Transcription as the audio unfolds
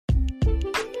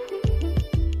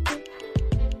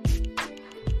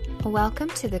Welcome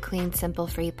to the Clean Simple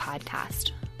Free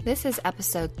podcast. This is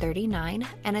episode 39,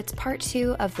 and it's part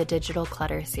 2 of the digital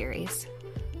clutter series.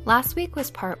 Last week was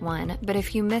part 1, but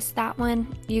if you missed that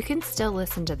one, you can still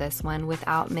listen to this one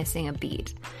without missing a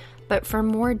beat. But for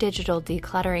more digital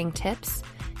decluttering tips,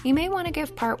 you may want to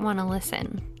give part 1 a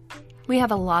listen. We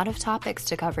have a lot of topics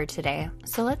to cover today,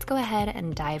 so let's go ahead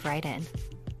and dive right in.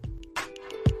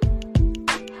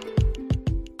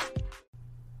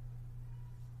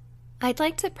 I'd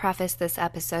like to preface this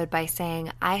episode by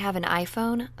saying I have an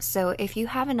iPhone, so if you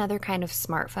have another kind of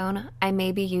smartphone, I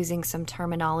may be using some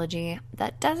terminology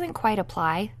that doesn't quite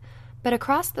apply, but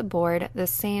across the board, the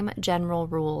same general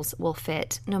rules will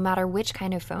fit no matter which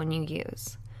kind of phone you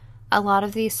use. A lot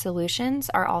of these solutions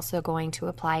are also going to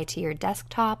apply to your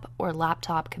desktop or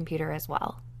laptop computer as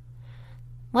well.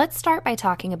 Let's start by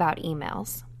talking about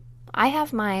emails. I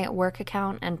have my work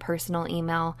account and personal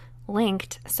email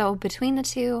linked, so between the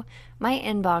two, my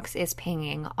inbox is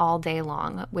pinging all day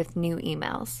long with new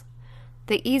emails.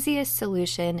 The easiest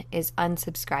solution is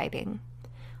unsubscribing.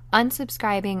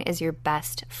 Unsubscribing is your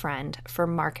best friend for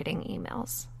marketing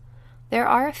emails. There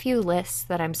are a few lists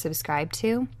that I'm subscribed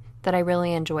to that I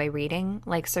really enjoy reading,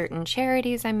 like certain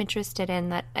charities I'm interested in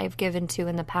that I've given to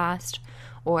in the past,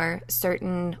 or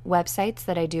certain websites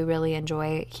that I do really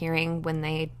enjoy hearing when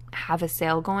they have a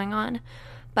sale going on.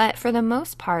 But for the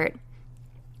most part,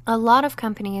 a lot of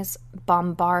companies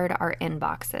bombard our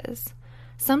inboxes.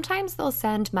 Sometimes they'll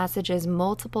send messages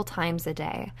multiple times a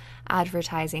day,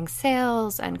 advertising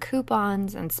sales and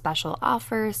coupons and special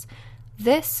offers.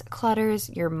 This clutters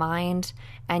your mind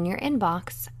and your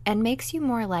inbox and makes you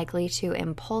more likely to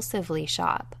impulsively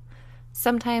shop.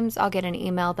 Sometimes I'll get an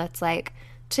email that's like,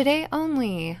 today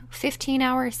only,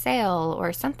 15-hour sale,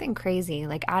 or something crazy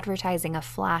like advertising a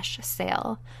flash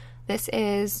sale. This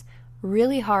is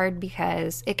really hard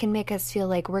because it can make us feel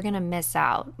like we're going to miss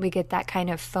out. We get that kind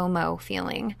of FOMO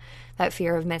feeling, that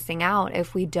fear of missing out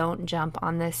if we don't jump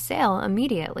on this sale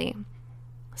immediately.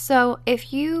 So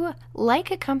if you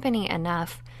like a company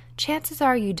enough, chances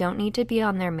are you don't need to be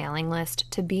on their mailing list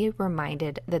to be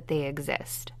reminded that they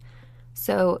exist.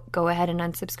 So go ahead and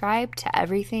unsubscribe to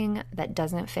everything that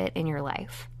doesn't fit in your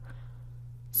life.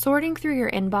 Sorting through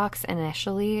your inbox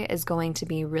initially is going to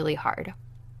be really hard.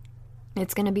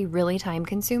 It's going to be really time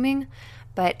consuming,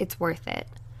 but it's worth it.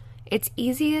 It's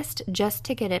easiest just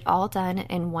to get it all done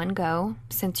in one go,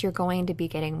 since you're going to be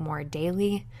getting more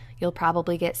daily. You'll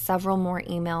probably get several more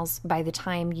emails by the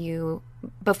time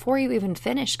before you even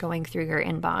finish going through your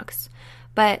inbox.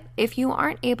 But if you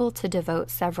aren't able to devote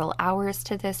several hours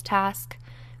to this task,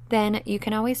 then you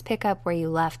can always pick up where you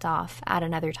left off at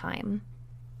another time.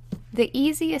 The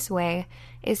easiest way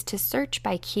is to search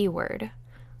by keyword.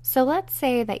 So let's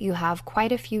say that you have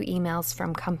quite a few emails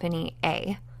from company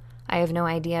A. I have no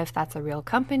idea if that's a real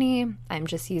company. I'm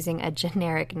just using a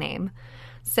generic name.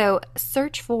 So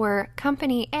search for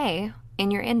company A in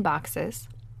your inboxes,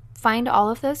 find all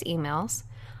of those emails,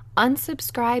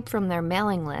 unsubscribe from their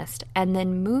mailing list, and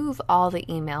then move all the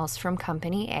emails from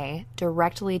company A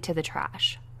directly to the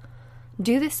trash.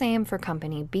 Do the same for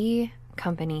company B,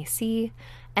 company C,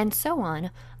 and so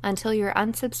on until you're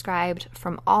unsubscribed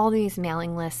from all these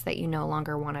mailing lists that you no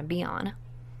longer want to be on.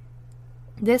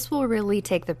 This will really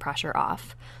take the pressure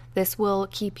off. This will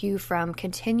keep you from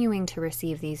continuing to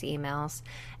receive these emails,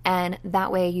 and that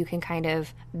way you can kind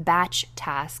of batch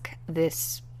task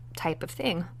this type of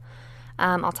thing.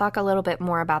 I'll talk a little bit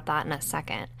more about that in a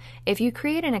second. If you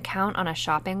create an account on a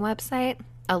shopping website,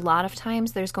 a lot of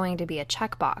times there's going to be a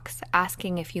checkbox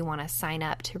asking if you want to sign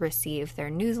up to receive their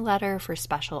newsletter for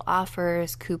special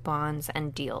offers, coupons,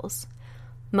 and deals.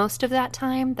 Most of that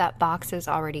time, that box is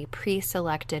already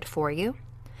pre-selected for you,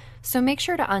 so make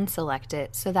sure to unselect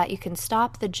it so that you can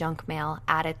stop the junk mail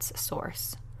at its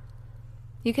source.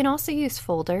 You can also use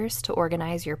folders to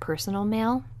organize your personal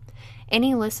mail.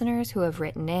 Any listeners who have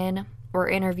written in or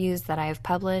interviews that I have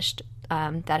published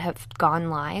that have gone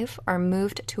live are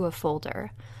moved to a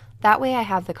folder. That way I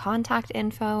have the contact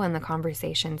info and the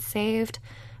conversation saved,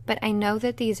 but I know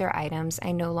that these are items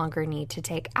I no longer need to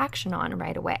take action on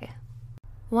right away.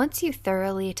 Once you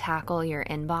thoroughly tackle your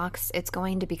inbox, it's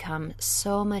going to become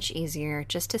so much easier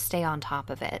just to stay on top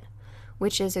of it,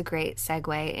 which is a great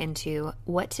segue into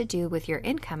what to do with your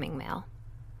incoming mail.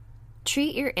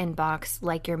 Treat your inbox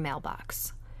like your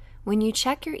mailbox. When you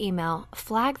check your email,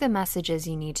 flag the messages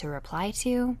you need to reply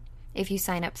to. If you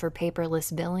sign up for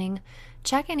paperless billing,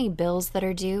 check any bills that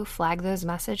are due, flag those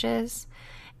messages.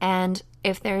 And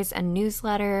if there's a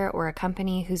newsletter or a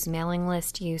company whose mailing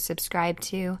list you subscribe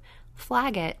to,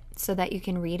 flag it so that you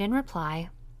can read and reply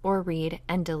or read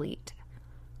and delete.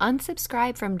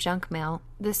 unsubscribe from junk mail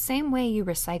the same way you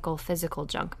recycle physical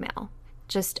junk mail,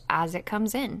 just as it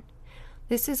comes in.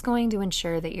 This is going to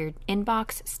ensure that your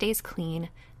inbox stays clean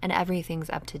and everything's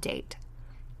up to date.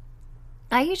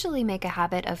 I usually make a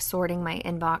habit of sorting my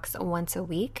inbox once a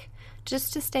week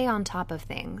just to stay on top of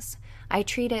things. I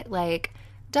treat it like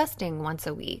dusting once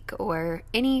a week or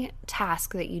any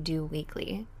task that you do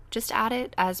weekly. Just add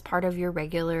it as part of your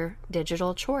regular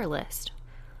digital chore list.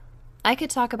 I could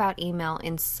talk about email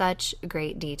in such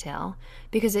great detail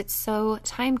because it's so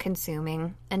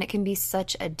time-consuming and it can be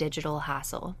such a digital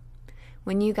hassle.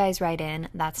 When you guys write in,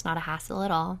 that's not a hassle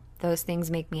at all. Those things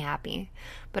make me happy.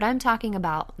 But I'm talking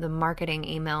about the marketing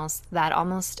emails that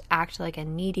almost act like a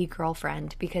needy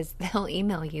girlfriend because they'll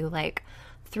email you like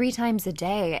 3 times a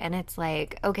day, and it's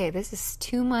like, okay, this is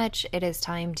too much. It is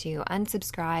time to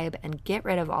unsubscribe and get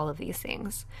rid of all of these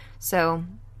things. So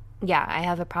yeah, I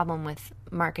have a problem with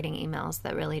marketing emails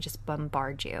that really just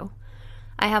bombard you.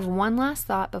 I have one last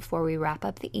thought before we wrap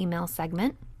up the email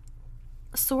segment.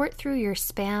 Sort through your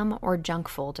spam or junk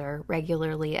folder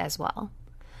regularly as well.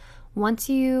 Once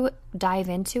you dive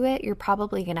into it, you're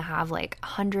probably going to have like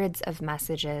hundreds of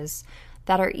messages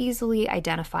that are easily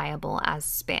identifiable as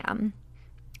spam.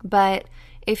 But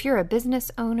if you're a business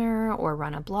owner or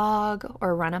run a blog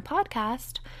or run a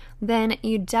podcast, then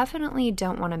you definitely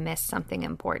don't want to miss something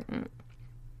important.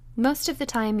 Most of the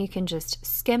time, you can just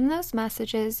skim those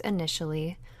messages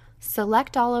initially,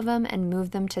 select all of them and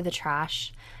move them to the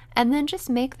trash, and then just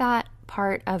make that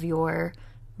part of your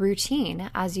routine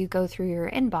as you go through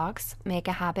your inbox. Make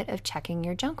a habit of checking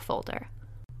your junk folder.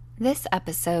 This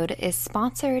episode is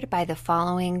sponsored by the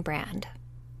following brand.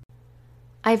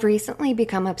 I've recently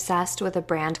become obsessed with a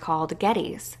brand called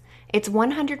Getty's. It's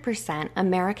 100%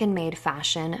 American-made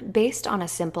fashion based on a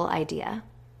simple idea.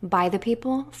 By the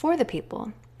people, for the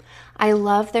people. I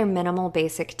love their minimal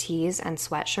basic tees and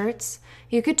sweatshirts.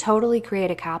 You could totally create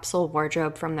a capsule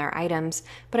wardrobe from their items,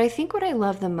 but I think what I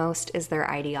love the most is their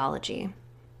ideology.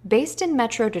 Based in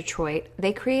Metro Detroit,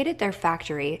 they created their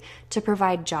factory to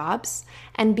provide jobs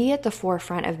and be at the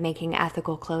forefront of making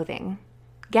ethical clothing.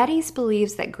 Getty's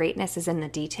believes that greatness is in the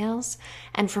details,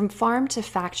 and from farm to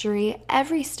factory,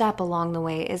 every step along the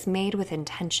way is made with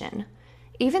intention.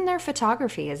 Even their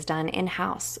photography is done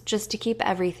in-house, just to keep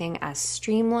everything as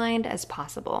streamlined as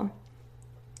possible.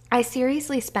 I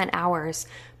seriously spent hours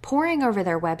poring over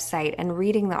their website and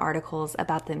reading the articles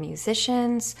about the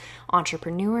musicians,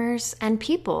 entrepreneurs, and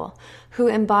people who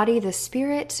embody the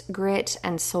spirit, grit,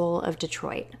 and soul of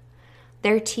Detroit.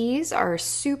 Their tees are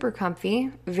super comfy,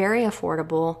 very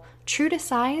affordable, true to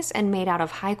size, and made out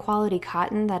of high-quality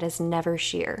cotton that is never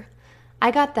sheer. I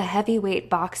got the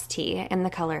heavyweight box tee in the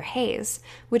color Haze,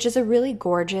 which is a really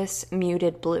gorgeous,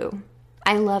 muted blue.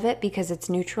 I love it because it's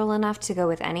neutral enough to go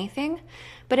with anything,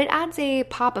 but it adds a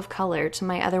pop of color to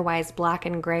my otherwise black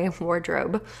and gray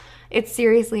wardrobe. It's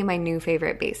seriously my new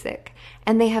favorite basic,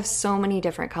 and they have so many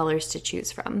different colors to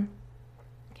choose from.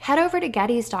 Head over to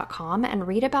Gettys.com and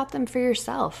read about them for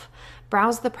yourself.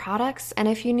 Browse the products, and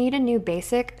if you need a new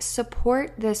basic,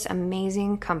 support this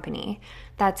amazing company.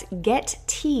 That's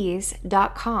gettees.com.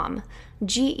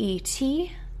 Gettees.com.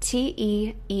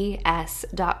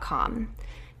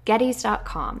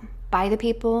 Gettys.com. By the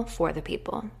people, for the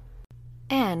people.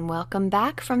 And welcome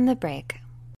back from the break.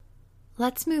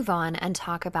 Let's move on and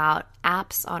talk about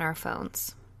apps on our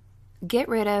phones. Get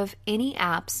rid of any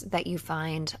apps that you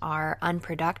find are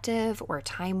unproductive or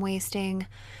time-wasting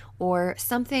or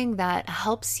something that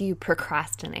helps you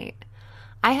procrastinate.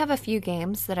 I have a few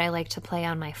games that I like to play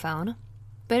on my phone,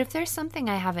 but if there's something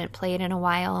I haven't played in a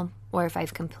while, or if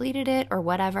I've completed it or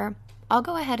whatever, I'll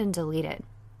go ahead and delete it.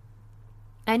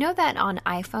 I know that on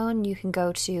iPhone you can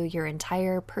go to your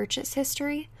entire purchase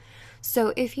history,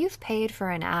 so if you've paid for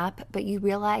an app but you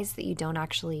realize that you don't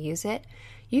actually use it,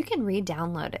 you can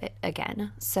re-download it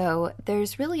again. So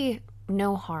there's really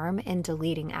no harm in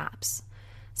deleting apps.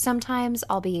 Sometimes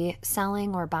I'll be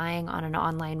selling or buying on an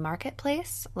online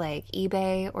marketplace like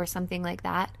eBay or something like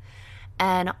that,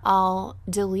 and I'll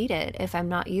delete it if I'm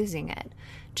not using it,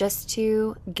 just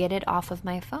to get it off of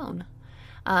my phone.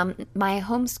 My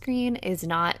home screen is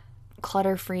not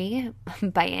clutter-free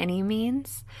by any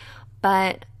means,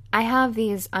 but I have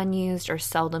these unused or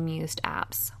seldom used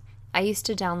apps. I used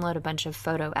to download a bunch of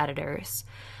photo editors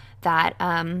that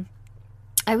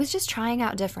I was just trying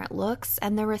out different looks,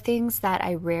 and there were things that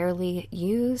I rarely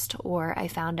used, or I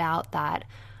found out that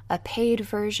a paid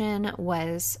version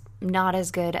was not as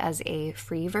good as a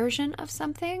free version of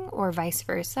something, or vice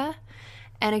versa.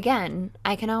 And again,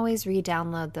 I can always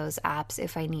re-download those apps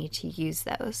if I need to use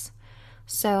those.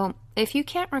 So if you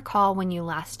can't recall when you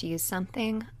last used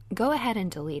something, go ahead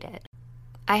and delete it.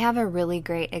 I have a really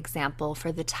great example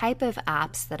for the type of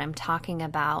apps that I'm talking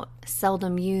about,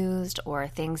 seldom used, or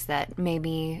things that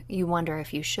maybe you wonder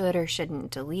if you should or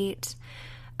shouldn't delete.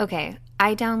 Okay,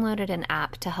 I downloaded an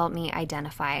app to help me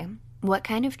identify what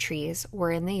kind of trees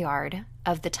were in the yard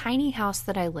of the tiny house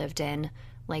that I lived in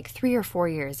like 3 or 4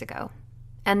 years ago.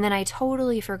 And then I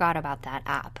totally forgot about that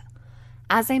app.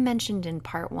 As I mentioned in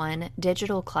part 1,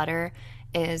 digital clutter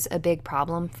is a big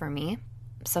problem for me.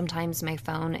 Sometimes my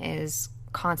phone is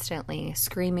constantly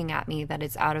screaming at me that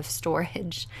it's out of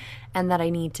storage and that I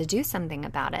need to do something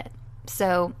about it.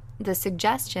 So the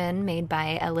suggestion made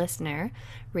by a listener,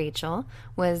 Rachel,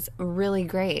 was really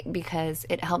great because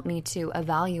it helped me to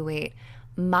evaluate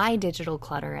my digital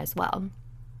clutter as well.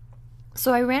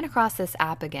 So I ran across this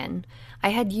app again.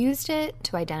 I had used it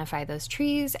to identify those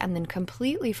trees and then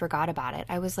completely forgot about it.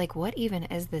 I was like, what even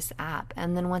is this app?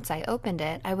 And then once I opened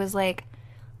it, I was like,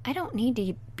 I don't need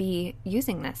to be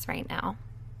using this right now.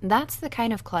 That's the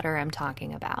kind of clutter I'm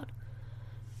talking about.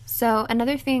 So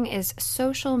another thing is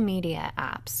social media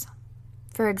apps.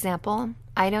 For example,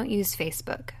 I don't use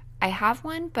Facebook. I have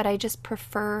one, but I just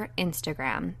prefer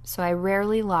Instagram, so I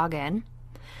rarely log in.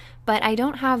 But I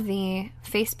don't have the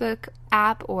Facebook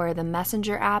app or the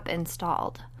Messenger app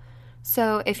installed.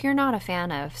 So if you're not a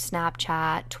fan of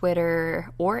Snapchat, Twitter,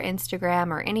 or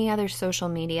Instagram, or any other social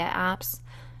media apps,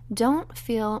 don't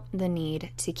feel the need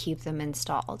to keep them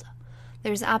installed.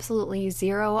 There's absolutely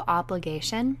zero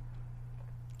obligation.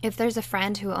 If there's a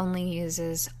friend who only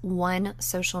uses one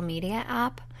social media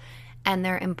app and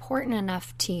they're important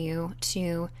enough to you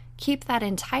to keep that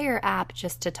entire app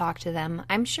just to talk to them,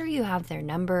 I'm sure you have their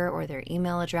number or their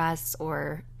email address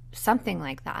or something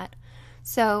like that.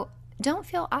 So don't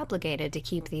feel obligated to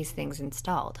keep these things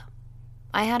installed.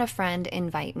 I had a friend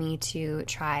invite me to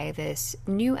try this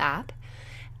new app,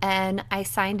 and I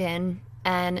signed in,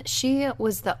 and she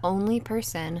was the only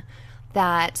person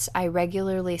that I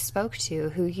regularly spoke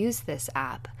to who used this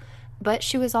app. But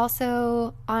she was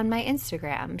also on my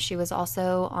Instagram. She was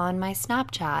also on my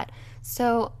Snapchat.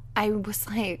 So I was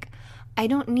like, I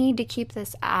don't need to keep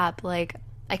this app. Like,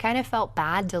 I kind of felt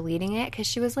bad deleting it because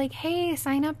she was like, hey,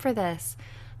 sign up for this.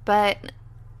 But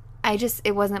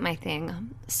it wasn't my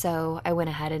thing. So I went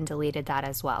ahead and deleted that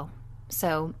as well.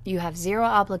 So you have zero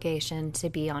obligation to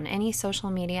be on any social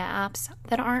media apps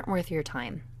that aren't worth your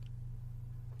time.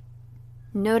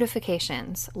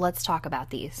 Notifications. Let's talk about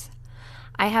these.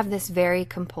 I have this very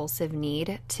compulsive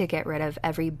need to get rid of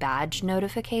every badge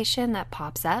notification that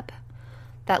pops up.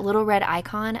 That little red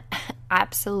icon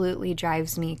absolutely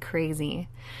drives me crazy.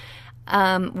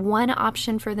 One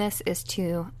option for this is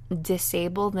to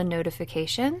disable the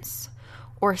notifications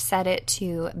or set it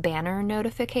to banner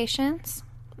notifications.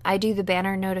 I do the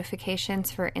banner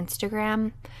notifications for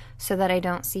Instagram so that I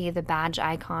don't see the badge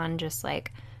icon just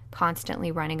like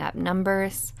constantly running up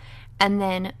numbers. And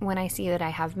then when I see that I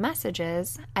have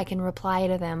messages, I can reply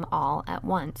to them all at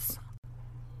once.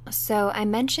 So I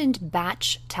mentioned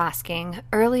batch tasking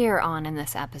earlier on in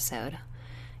this episode.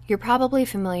 You're probably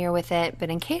familiar with it,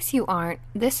 but in case you aren't,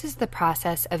 this is the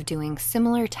process of doing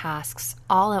similar tasks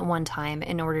all at one time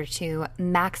in order to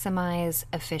maximize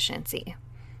efficiency.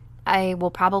 I will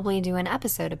probably do an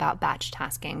episode about batch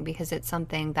tasking because it's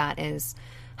something that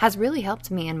has really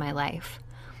helped me in my life.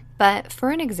 But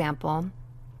for an example,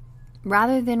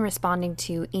 rather than responding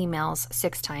to emails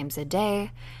 6 times a day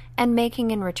and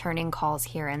making and returning calls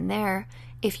here and there,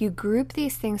 if you group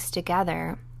these things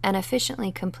together and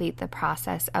efficiently complete the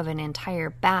process of an entire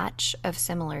batch of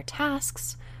similar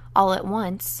tasks all at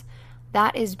once,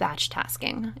 that is batch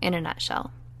tasking in a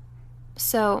nutshell.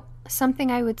 So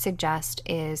something I would suggest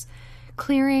is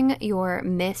clearing your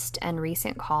missed and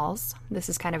recent calls. This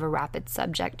is kind of a rapid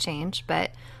subject change,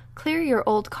 but clear your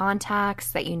old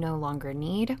contacts that you no longer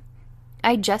need.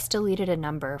 I just deleted a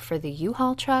number for the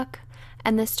U-Haul truck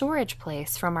and the storage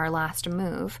place from our last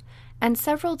move, and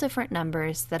several different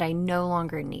numbers that I no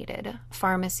longer needed.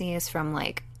 Pharmacies from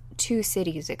like 2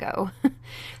 cities ago,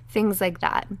 things like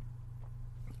that.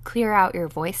 Clear out your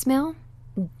voicemail.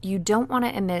 You don't want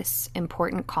to miss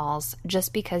important calls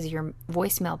just because your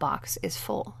voicemail box is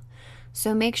full.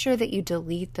 So make sure that you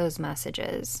delete those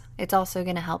messages. It's also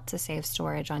going to help to save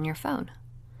storage on your phone.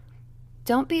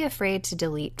 Don't be afraid to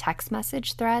delete text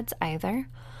message threads either.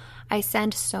 I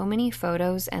send so many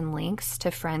photos and links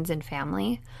to friends and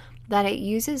family that it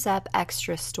uses up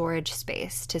extra storage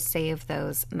space to save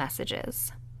those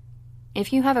messages.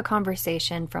 If you have a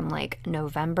conversation from like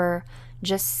November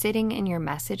just sitting in your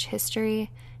message history,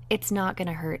 it's not going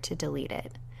to hurt to delete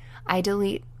it. I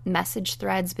delete message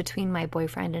threads between my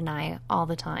boyfriend and I all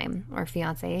the time, or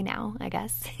fiance now, I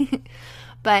guess.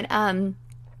 But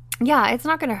Yeah, it's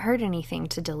not going to hurt anything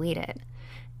to delete it.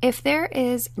 If there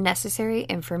is necessary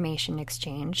information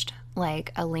exchanged,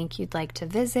 like a link you'd like to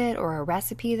visit or a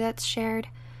recipe that's shared,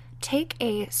 take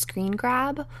a screen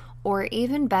grab, or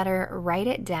even better, write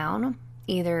it down,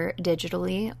 either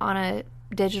digitally on a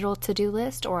digital to-do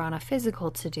list or on a physical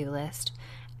to-do list,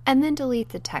 and then delete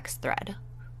the text thread.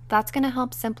 That's going to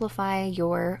help simplify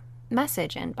your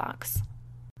message inbox.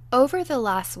 Over the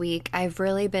last week, I've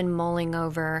really been mulling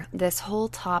over this whole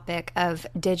topic of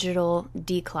digital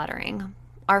decluttering.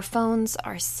 Our phones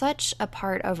are such a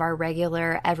part of our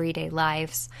regular everyday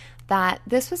lives that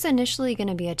this was initially going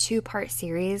to be a 2-part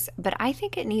series, but I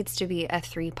think it needs to be a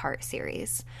 3-part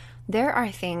series. There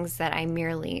are things that I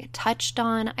merely touched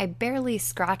on. I barely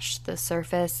scratched the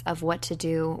surface of what to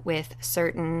do with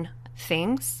certain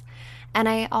things. And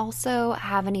I also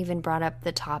haven't even brought up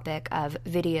the topic of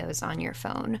videos on your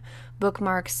phone,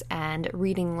 bookmarks and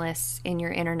reading lists in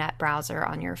your internet browser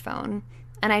on your phone.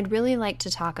 And I'd really like to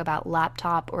talk about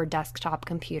laptop or desktop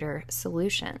computer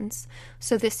solutions.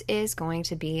 So this is going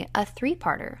to be a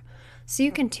 3-parter. So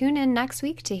you can tune in next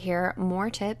week to hear more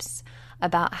tips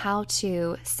about how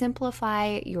to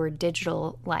simplify your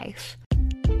digital life.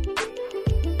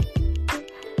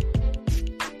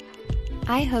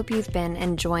 I hope you've been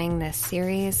enjoying this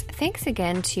series. Thanks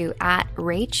again to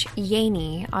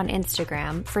 @RachYaney on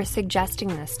Instagram for suggesting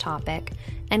this topic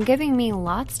and giving me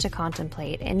lots to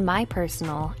contemplate in my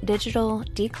personal digital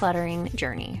decluttering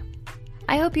journey.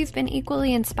 I hope you've been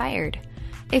equally inspired.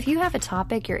 If you have a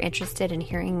topic you're interested in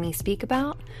hearing me speak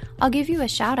about, I'll give you a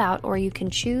shout out, or you can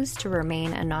choose to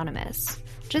remain anonymous.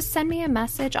 Just send me a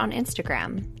message on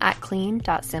Instagram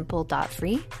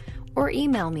 @clean.simple.free or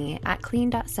email me at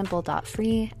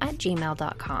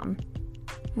clean.simple.free@gmail.com.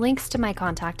 Links to my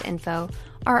contact info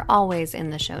are always in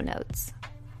the show notes.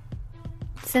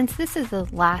 Since this is the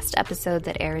last episode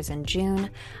that airs in June,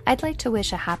 I'd like to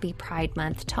wish a happy Pride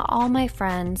Month to all my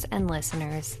friends and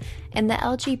listeners in the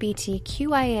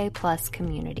LGBTQIA+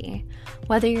 community.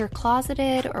 Whether you're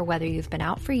closeted or whether you've been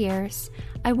out for years,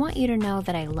 I want you to know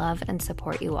that I love and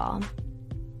support you all.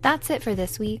 That's it for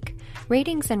this week.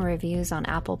 Ratings and reviews on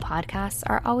Apple Podcasts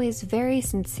are always very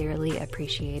sincerely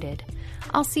appreciated.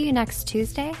 I'll see you next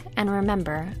Tuesday, and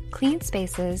remember, clean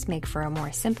spaces make for a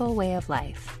more simple way of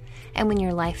life. And when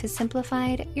your life is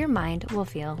simplified, your mind will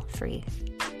feel free.